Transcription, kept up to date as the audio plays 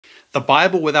The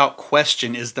Bible, without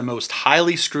question, is the most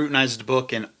highly scrutinized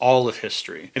book in all of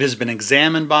history. It has been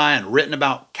examined by and written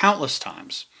about countless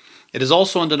times. It is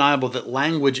also undeniable that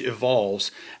language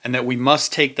evolves and that we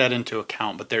must take that into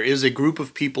account, but there is a group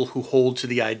of people who hold to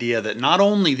the idea that not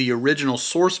only the original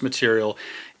source material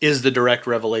is the direct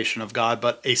revelation of God,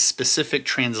 but a specific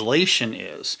translation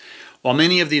is. While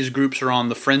many of these groups are on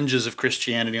the fringes of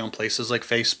Christianity on places like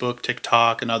Facebook,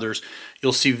 TikTok, and others,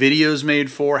 you'll see videos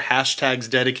made for, hashtags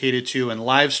dedicated to, and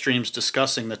live streams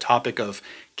discussing the topic of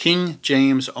King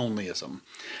James Onlyism.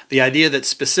 The idea that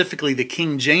specifically the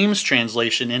King James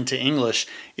translation into English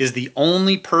is the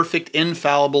only perfect,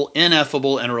 infallible,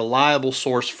 ineffable, and reliable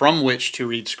source from which to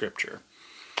read Scripture.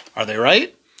 Are they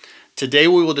right? Today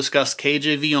we will discuss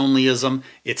KJV Onlyism,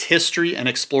 its history, and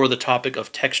explore the topic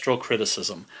of textual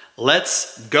criticism.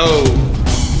 Let's go!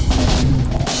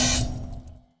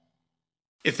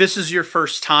 If this is your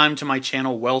first time to my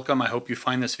channel, welcome. I hope you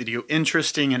find this video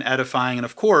interesting and edifying. And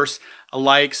of course, a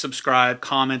like, subscribe,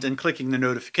 comment, and clicking the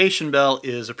notification bell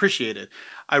is appreciated.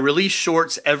 I release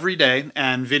shorts every day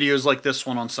and videos like this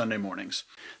one on Sunday mornings.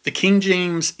 The King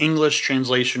James English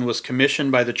translation was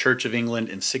commissioned by the Church of England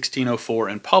in 1604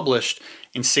 and published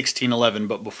in 1611.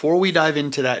 But before we dive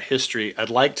into that history, I'd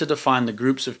like to define the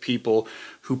groups of people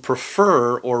who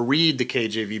prefer or read the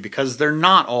KJV because they're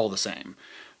not all the same.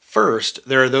 First,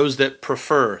 there are those that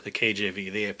prefer the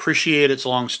KJV. They appreciate its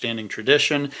long-standing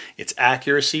tradition, its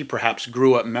accuracy, perhaps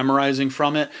grew up memorizing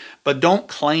from it, but don't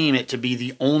claim it to be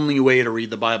the only way to read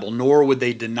the Bible, nor would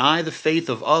they deny the faith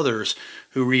of others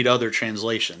who read other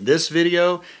translations. This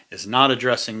video is not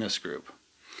addressing this group.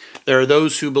 There are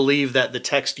those who believe that the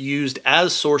text used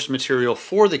as source material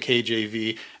for the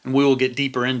KJV, and we will get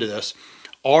deeper into this,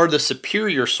 are the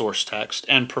superior source text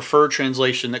and prefer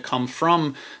translation that come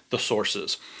from the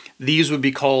sources. These would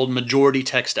be called majority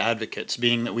text advocates,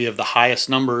 being that we have the highest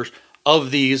numbers of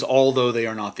these, although they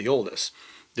are not the oldest.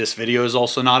 This video is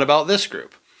also not about this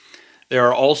group. There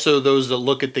are also those that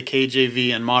look at the KJV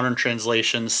and modern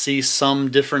translations, see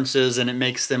some differences, and it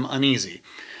makes them uneasy.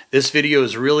 This video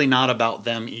is really not about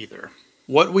them either.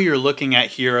 What we are looking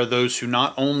at here are those who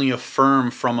not only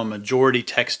affirm from a majority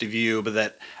text view, but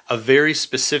that a very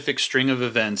specific string of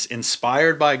events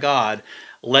inspired by God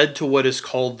led to what is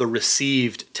called the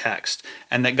received text,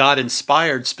 and that God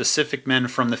inspired specific men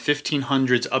from the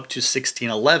 1500s up to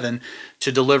 1611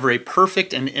 to deliver a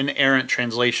perfect and inerrant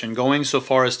translation, going so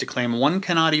far as to claim one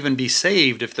cannot even be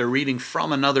saved if they're reading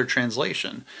from another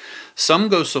translation. Some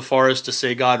go so far as to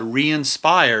say God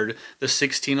re-inspired the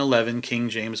 1611 King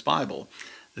James Bible.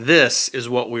 This is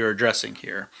what we are addressing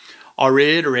here. I'll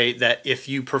reiterate that if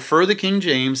you prefer the King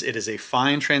James, it is a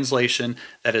fine translation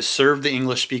that has served the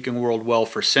English-speaking world well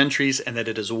for centuries and that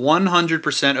it is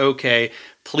 100% okay.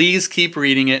 Please keep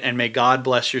reading it and may God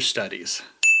bless your studies.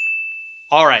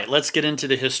 All right, let's get into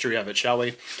the history of it, shall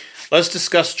we? Let's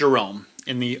discuss Jerome.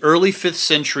 In the early 5th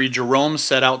century, Jerome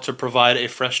set out to provide a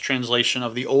fresh translation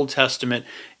of the Old Testament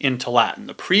into Latin.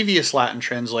 The previous Latin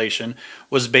translation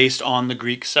was based on the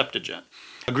Greek Septuagint,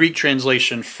 a Greek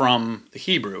translation from the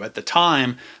Hebrew. At the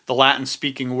time, the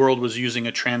Latin-speaking world was using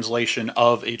a translation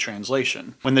of a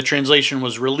translation. When the translation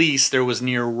was released, there was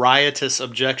near riotous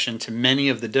objection to many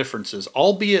of the differences,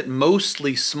 albeit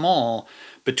mostly small,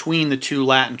 between the two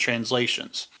Latin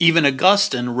translations. Even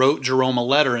Augustine wrote Jerome a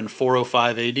letter in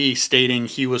 405 AD stating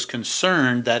he was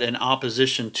concerned that in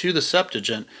opposition to the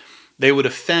Septuagint, they would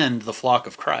offend the flock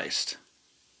of Christ.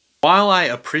 While I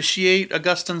appreciate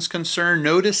Augustine's concern,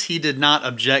 notice he did not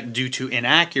object due to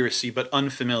inaccuracy but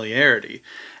unfamiliarity.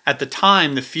 At the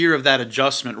time, the fear of that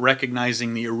adjustment,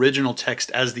 recognizing the original text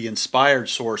as the inspired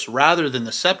source rather than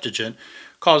the Septuagint,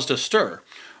 caused a stir.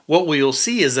 What we will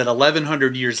see is that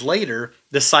 1100 years later,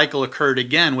 the cycle occurred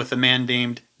again with a man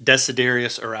named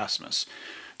Desiderius Erasmus.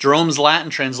 Jerome's Latin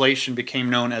translation became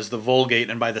known as the Vulgate,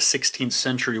 and by the 16th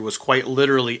century was quite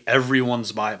literally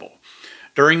everyone's Bible.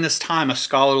 During this time, a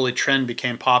scholarly trend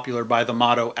became popular by the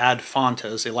motto ad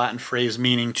fontes, a Latin phrase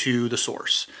meaning to the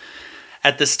source.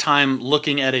 At this time,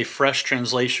 looking at a fresh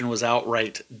translation was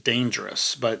outright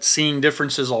dangerous, but seeing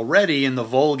differences already in the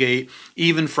Vulgate,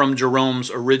 even from Jerome's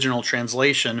original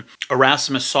translation,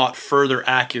 Erasmus sought further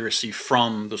accuracy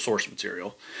from the source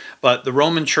material. But the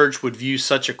Roman Church would view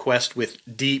such a quest with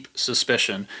deep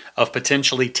suspicion of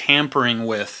potentially tampering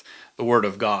with the Word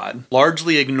of God,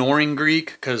 largely ignoring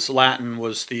Greek because Latin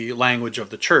was the language of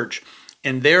the Church.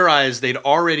 In their eyes, they'd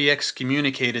already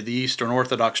excommunicated the Eastern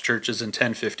Orthodox churches in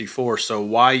 1054, so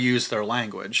why use their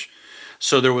language?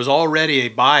 So there was already a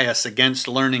bias against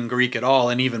learning Greek at all,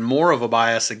 and even more of a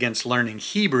bias against learning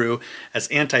Hebrew, as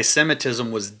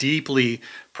anti-Semitism was deeply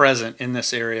present in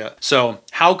this area. So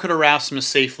how could Erasmus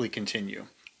safely continue?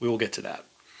 We will get to that.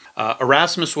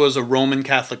 Erasmus was a Roman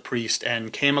Catholic priest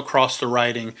and came across the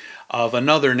writing of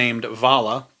another named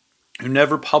Valla, who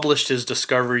never published his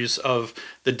discoveries of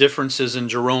the differences in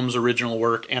Jerome's original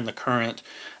work and the current,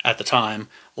 at the time,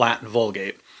 Latin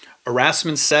Vulgate.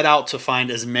 Erasmus set out to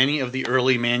find as many of the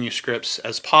early manuscripts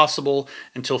as possible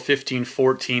until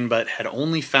 1514, but had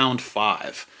only found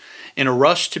 5. In a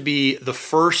rush to be the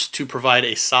first to provide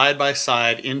a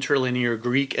side-by-side interlinear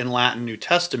Greek and Latin New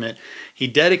Testament, he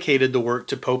dedicated the work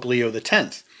to Pope Leo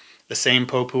X, the same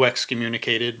pope who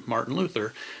excommunicated Martin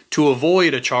Luther, to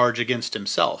avoid a charge against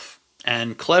himself.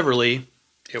 And cleverly,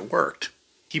 it worked.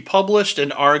 He published an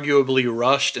arguably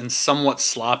rushed and somewhat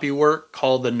sloppy work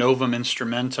called the Novum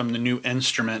Instrumentum, the New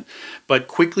Instrument, but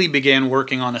quickly began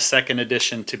working on a second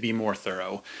edition to be more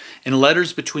thorough. In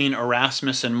letters between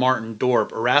Erasmus and Martin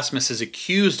Dorp, Erasmus is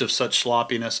accused of such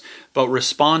sloppiness, but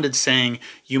responded saying,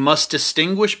 "You must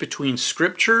distinguish between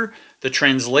Scripture, the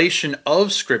translation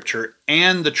of Scripture,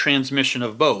 and the transmission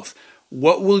of both.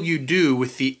 What will you do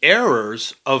with the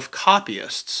errors of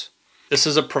copyists?" This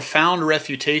is a profound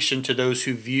refutation to those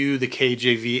who view the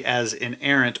KJV as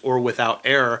inerrant or without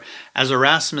error, as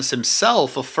Erasmus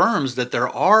himself affirms that there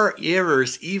are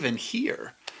errors even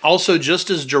here. Also, just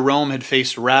as Jerome had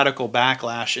faced radical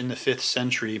backlash in the 5th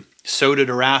century, so did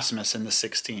Erasmus in the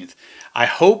 16th. I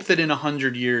hope that in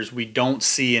 100 years we don't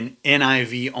see an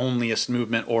NIV onlyist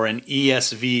movement or an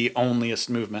ESV onlyist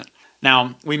movement.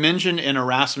 Now, we mentioned in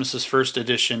Erasmus's first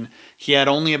edition, he had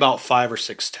only about 5 or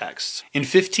 6 texts. In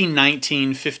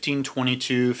 1519,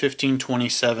 1522,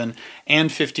 1527,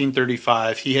 and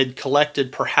 1535, he had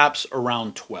collected perhaps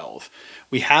around 12.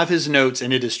 We have his notes,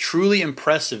 and it is truly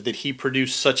impressive that he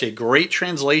produced such a great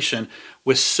translation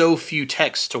with so few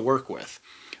texts to work with.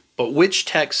 But which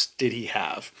texts did he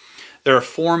have? There are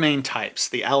 4 main types.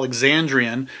 The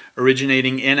Alexandrian,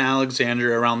 originating in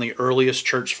Alexandria around the earliest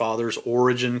church fathers,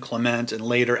 Origen, Clement, and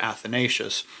later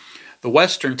Athanasius. The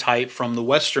Western type from the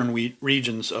western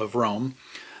regions of Rome.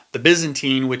 The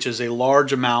Byzantine, which is a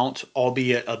large amount,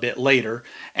 albeit a bit later,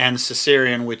 and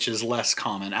Caesarean, which is less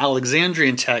common.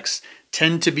 Alexandrian texts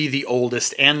tend to be the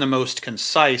oldest and the most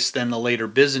concise than the later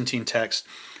Byzantine text,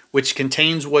 which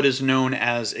contains what is known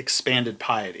as expanded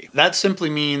piety. That simply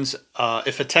means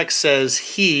if a text says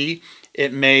he,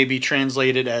 it may be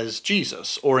translated as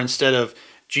Jesus, or instead of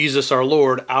Jesus our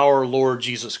Lord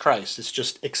Jesus Christ. It's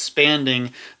just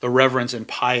expanding the reverence and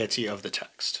piety of the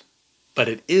text. But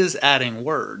it is adding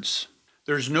words.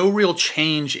 There's no real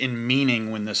change in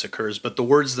meaning when this occurs, but the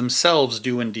words themselves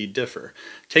do indeed differ.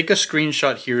 Take a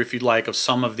screenshot here if you'd like of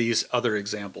some of these other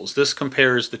examples. This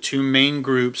compares the 2 main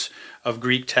groups of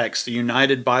Greek texts, the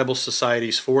United Bible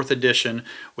Society's 4th edition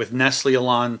with Nestle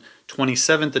Aland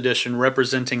 27th edition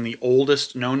representing the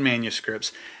oldest known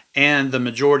manuscripts, and the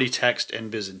majority text in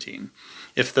Byzantine.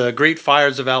 If the great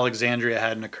fires of Alexandria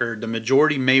hadn't occurred, the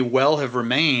majority may well have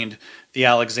remained the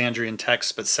Alexandrian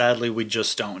text, but sadly we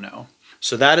just don't know.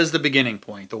 So that is the beginning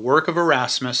point, the work of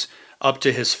Erasmus up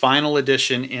to his final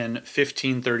edition in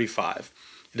 1535.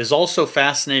 It is also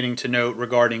fascinating to note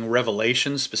regarding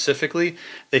Revelation specifically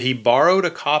that he borrowed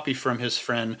a copy from his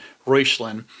friend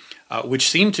Reuchlin, which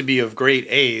seemed to be of great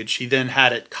age. He then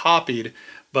had it copied,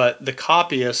 but the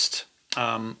copyist,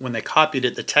 when they copied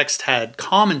it, the text had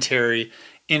commentary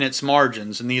in its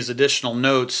margins, and these additional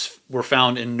notes were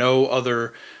found in no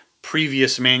other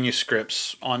previous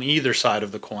manuscripts on either side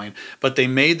of the coin, but they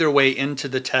made their way into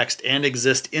the text and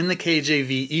exist in the KJV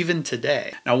even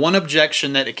today. Now, one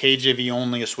objection that a KJV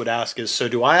onlyist would ask is, so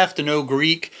do I have to know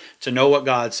Greek to know what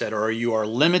God said, or you are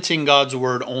limiting God's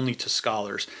word only to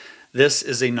scholars? This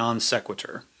is a non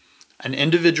sequitur. An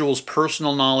individual's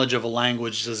personal knowledge of a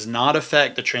language does not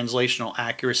affect the translational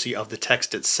accuracy of the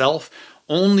text itself,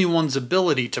 only one's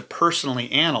ability to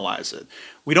personally analyze it.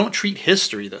 We don't treat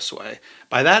history this way.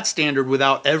 By that standard,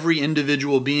 without every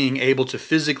individual being able to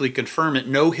physically confirm it,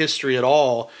 no history at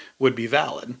all would be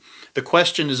valid. The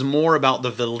question is more about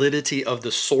the validity of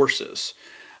the sources.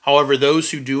 However,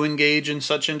 those who do engage in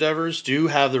such endeavors do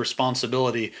have the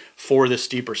responsibility for this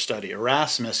deeper study.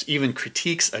 Erasmus even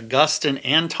critiques Augustine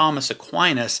and Thomas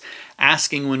Aquinas,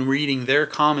 asking when reading their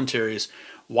commentaries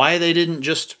why they didn't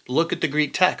just look at the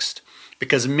Greek text,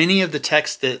 because many of the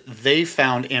texts that they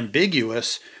found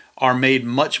ambiguous are made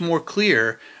much more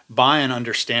clear by an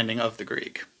understanding of the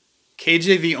Greek.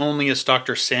 KJV onlyist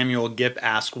Dr. Samuel Gipp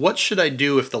asked, what should I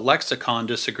do if the lexicon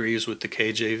disagrees with the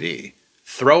KJV?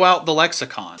 Throw out the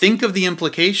lexicon. Think of the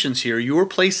implications here. You are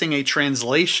placing a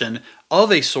translation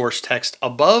of a source text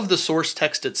above the source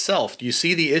text itself. Do you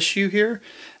see the issue here?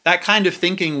 That kind of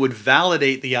thinking would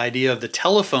validate the idea of the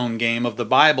telephone game of the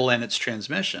Bible and its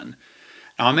transmission.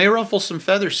 Now, I may ruffle some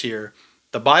feathers here.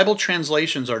 The Bible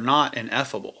translations are not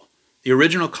ineffable. The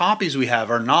original copies we have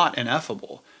are not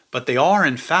ineffable, but they are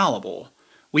infallible.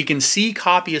 We can see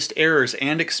copyist errors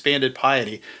and expanded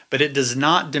piety, but it does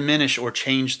not diminish or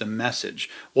change the message.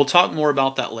 We'll talk more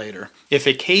about that later. If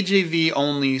a KJV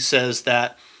only says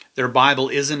that their Bible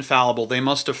is infallible, they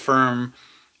must affirm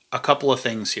a couple of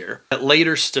things here. That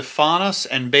later Stephanus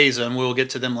and Beza, and we'll get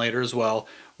to them later as well,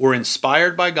 were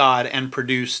inspired by God and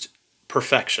produced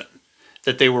perfection.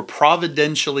 That they were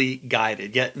providentially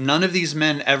guided, yet none of these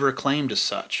men ever claimed as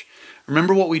such.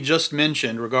 Remember what we just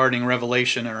mentioned regarding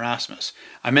Revelation and Erasmus.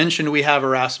 I mentioned we have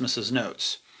Erasmus's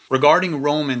notes. Regarding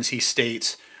Romans, he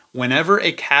states, whenever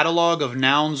a catalog of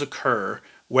nouns occur,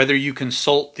 whether you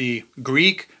consult the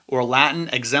Greek or Latin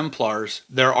exemplars,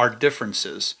 there are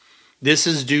differences. This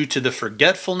is due to the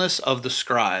forgetfulness of the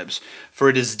scribes, for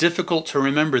it is difficult to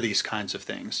remember these kinds of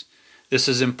things. This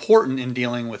is important in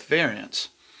dealing with variants.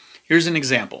 Here's an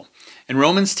example. In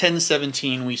Romans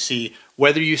 10:17, we see,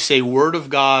 whether you say word of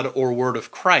God or word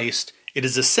of Christ, it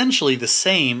is essentially the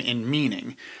same in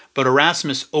meaning. But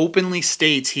Erasmus openly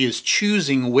states he is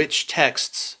choosing which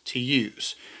texts to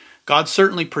use. God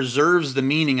certainly preserves the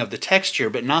meaning of the text here,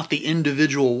 but not the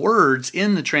individual words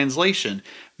in the translation,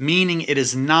 meaning it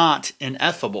is not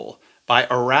ineffable by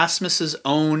Erasmus's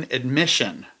own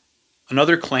admission.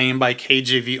 Another claim by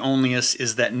KJV Onlyists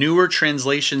is that newer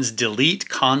translations delete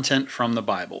content from the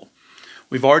Bible.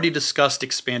 We've already discussed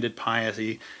expanded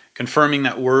piety, confirming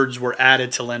that words were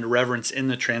added to lend reverence in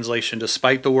the translation,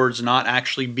 despite the words not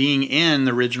actually being in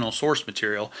the original source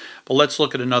material. But let's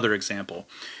look at another example.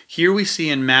 Here we see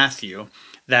in Matthew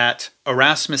that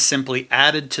Erasmus simply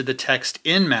added to the text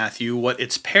in Matthew what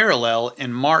its parallel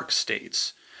in Mark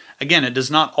states. Again, it does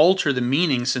not alter the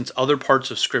meaning since other parts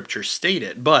of Scripture state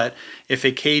it, but if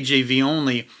a KJV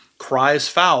only cries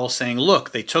foul saying,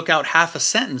 look, they took out half a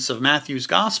sentence of Matthew's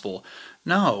gospel,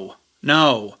 no.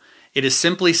 It is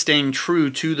simply staying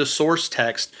true to the source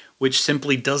text, which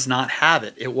simply does not have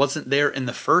it. It wasn't there in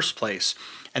the first place.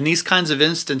 And these kinds of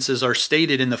instances are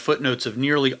stated in the footnotes of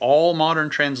nearly all modern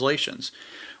translations.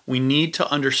 We need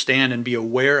to understand and be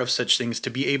aware of such things to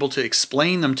be able to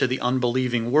explain them to the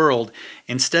unbelieving world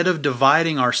instead of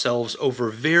dividing ourselves over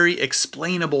very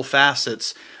explainable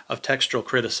facets of textual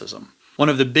criticism. One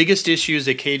of the biggest issues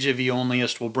a KJV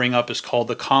onlyist will bring up is called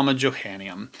the comma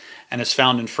Johanneum, and is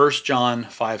found in 1 John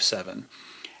 5:7.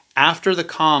 After the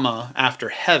comma, after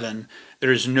heaven,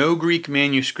 there is no Greek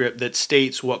manuscript that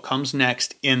states what comes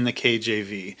next in the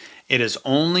KJV. It is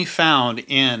only found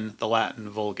in the Latin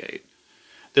Vulgate.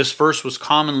 This verse was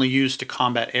commonly used to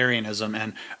combat Arianism,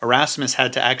 and Erasmus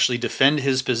had to actually defend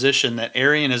his position that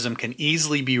Arianism can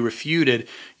easily be refuted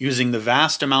using the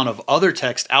vast amount of other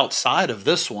text outside of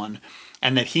this one,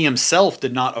 and that he himself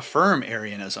did not affirm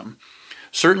Arianism.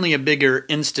 Certainly a bigger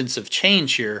instance of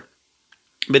change here,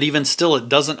 but even still it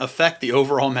doesn't affect the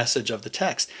overall message of the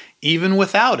text. Even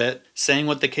without it, saying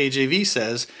what the KJV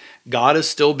says, God is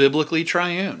still biblically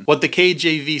triune. What the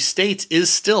KJV states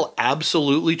is still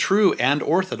absolutely true and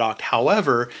orthodox.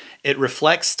 However, it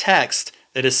reflects text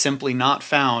that is simply not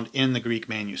found in the Greek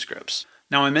manuscripts.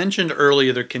 Now, I mentioned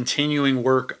earlier the continuing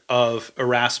work of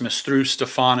Erasmus through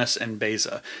Stephanus and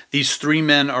Beza. These three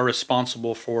men are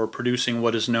responsible for producing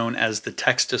what is known as the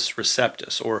Textus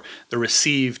Receptus, or the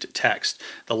received text,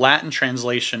 the Latin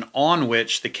translation on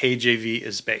which the KJV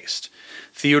is based.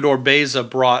 Theodore Beza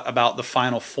brought about the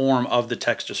final form of the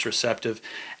Textus Receptus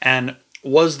and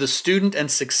was the student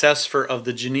and successor of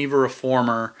the Geneva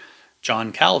reformer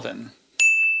John Calvin.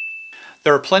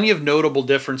 There are plenty of notable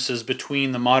differences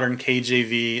between the modern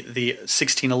KJV, the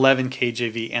 1611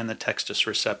 KJV, and the Textus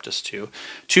Receptus too.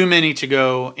 Too many to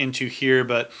go into here,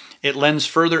 but it lends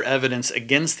further evidence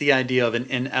against the idea of an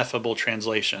ineffable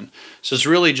translation. So it's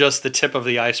really just the tip of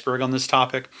the iceberg on this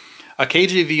topic. A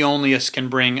KJV onlyist can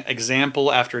bring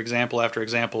example after example after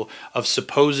example of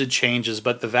supposed changes,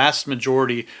 but the vast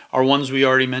majority are ones we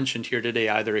already mentioned here today,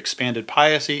 either expanded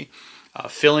piety,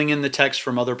 filling in the text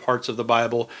from other parts of the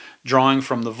Bible, drawing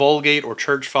from the Vulgate or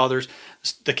Church Fathers.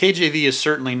 The KJV is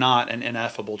certainly not an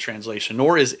ineffable translation,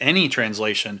 nor is any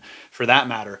translation for that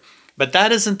matter. But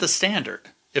that isn't the standard.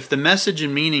 If the message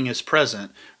and meaning is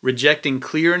present, rejecting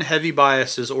clear and heavy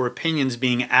biases or opinions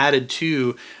being added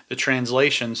to the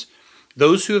translations,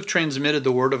 those who have transmitted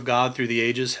the Word of God through the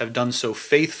ages have done so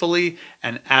faithfully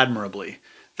and admirably.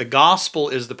 The gospel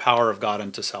is the power of God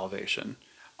unto salvation.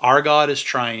 Our God is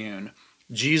triune.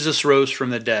 Jesus rose from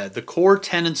the dead. The core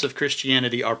tenets of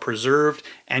Christianity are preserved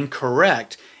and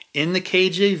correct in the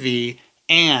KJV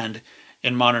and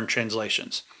in modern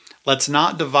translations. Let's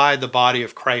not divide the body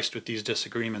of Christ with these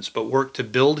disagreements, but work to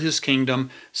build his kingdom,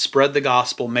 spread the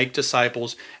gospel, make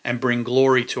disciples, and bring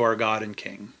glory to our God and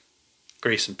King.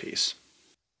 Grace and peace.